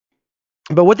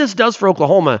But what this does for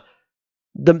Oklahoma,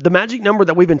 the magic number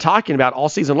that we've been talking about all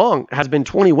season long has been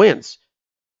 20 wins.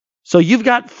 So you've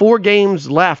got 4 games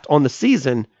left on the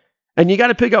season, and you got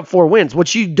to pick up 4 wins.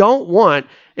 What you don't want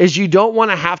is you don't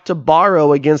want to have to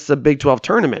borrow against the Big 12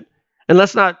 tournament. And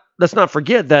let's not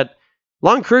forget that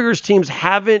Lon Kruger's teams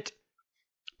haven't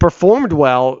performed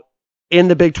well in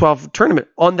the Big 12 tournament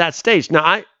on that stage.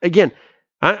 Now,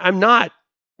 I'm not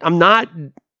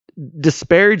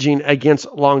disparaging against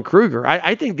Lon Kruger.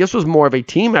 I think this was more of a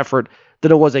team effort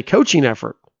than it was a coaching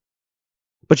effort.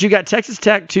 But you got Texas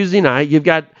Tech Tuesday night. You've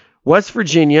got West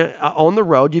Virginia on the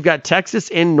road. You've got Texas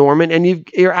in Norman, and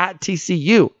you're at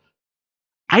TCU.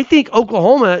 I think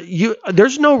Oklahoma,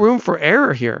 there's no room for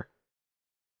error here.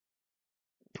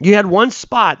 You had one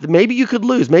spot that maybe you could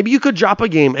lose. Maybe you could drop a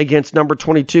game against number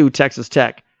 22 Texas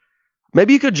Tech.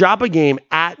 Maybe you could drop a game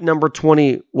at number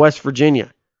 20 West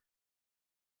Virginia.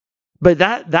 But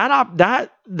that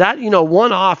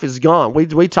one off is gone.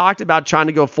 We talked about trying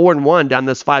to go 4-1 down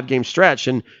this 5-game stretch,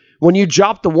 and when you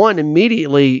drop the one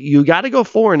immediately, you got to go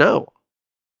 4-0.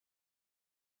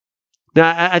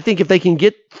 Now, I think if they can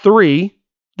get 3,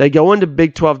 they go into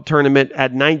Big 12 tournament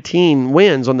at 19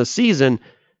 wins on the season.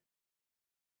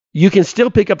 You can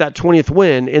still pick up that 20th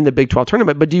win in the Big 12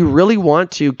 tournament, but do you really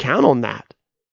want to count on that?